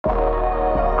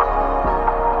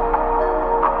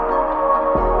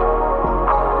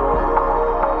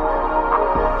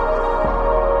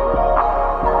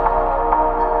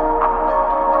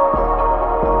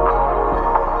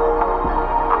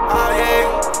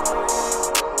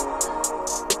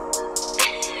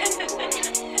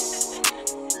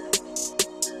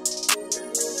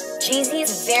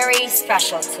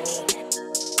special to me.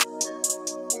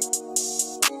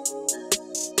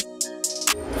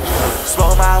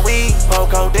 Smoke my weed, smoke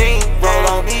codeine, roll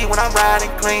on me when I'm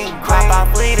riding clean. Hop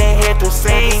out fleet and hit the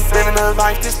scene, living a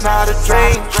life that's not a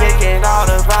dream. Kicking all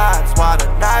the vibes while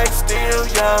the night's still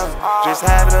young. Just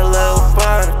having a little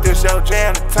fun, if this your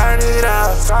jam, turn it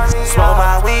up. Smoke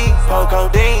my weed, smoke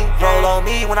codeine, roll on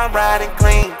me when I'm riding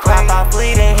clean. Hop out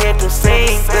fleet and hit the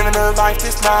scene, living a life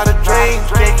that's not a dream.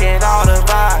 Kicking all the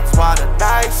vibes while the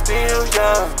night's still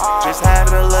young. Just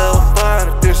having a little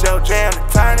fun, if this your jam,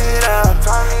 turn it up.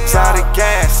 Solid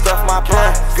gas, stuff my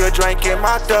blunt, good drink in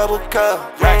my double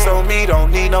cup. Racks on me,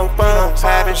 don't need no funds.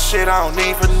 Having shit I don't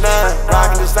need for none.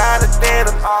 Rockin' designer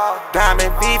denim,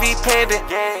 diamond VV pendant.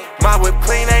 My whip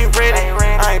clean, ain't ready.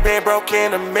 I ain't been broke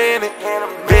in a minute.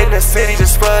 Been in the city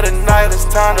just for the night. It's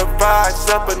time to rise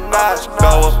up a notch.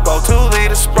 Go 2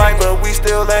 liter Sprite, but we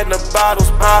still letting the bottles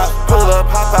pop. Pull up,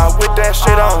 hop out with that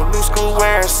shit on. New school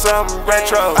wearing something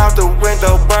retro. Out the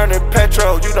window burning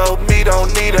petrol. You know me,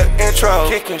 don't need an intro.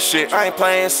 Kicking shit, I ain't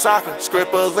playing soccer.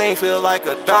 Script a lean, feel like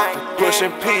a doctor.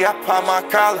 Pushing P, I pop my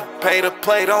collar. Pay to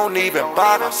play, don't even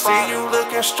bother. See you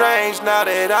looking strange now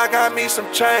that I got me some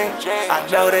change. I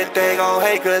know that they gon'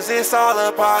 hate cause it's all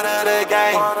a part of the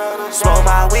game. Smoke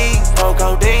my weed, smoke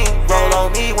codeine, roll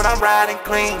on me when I'm riding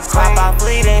clean. Hop out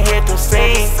fleet and hit the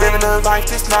scene, living a life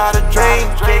that's not a dream.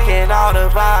 Kicking all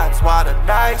the vibes while the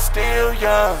night's still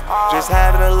young. Just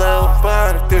having a little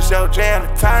fun, if this your jam,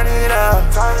 then turn it up.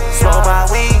 Smoke my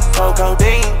weed, smoke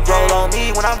codeine, roll on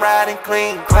me when I'm riding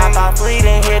clean. Hop out fleet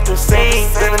and hit the scene,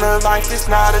 living a life that's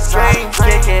not a dream.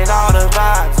 Kicking all the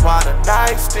vibes while the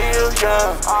night's still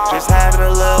young. Just having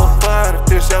a little fun, if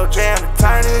this your jam, then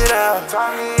turn it up.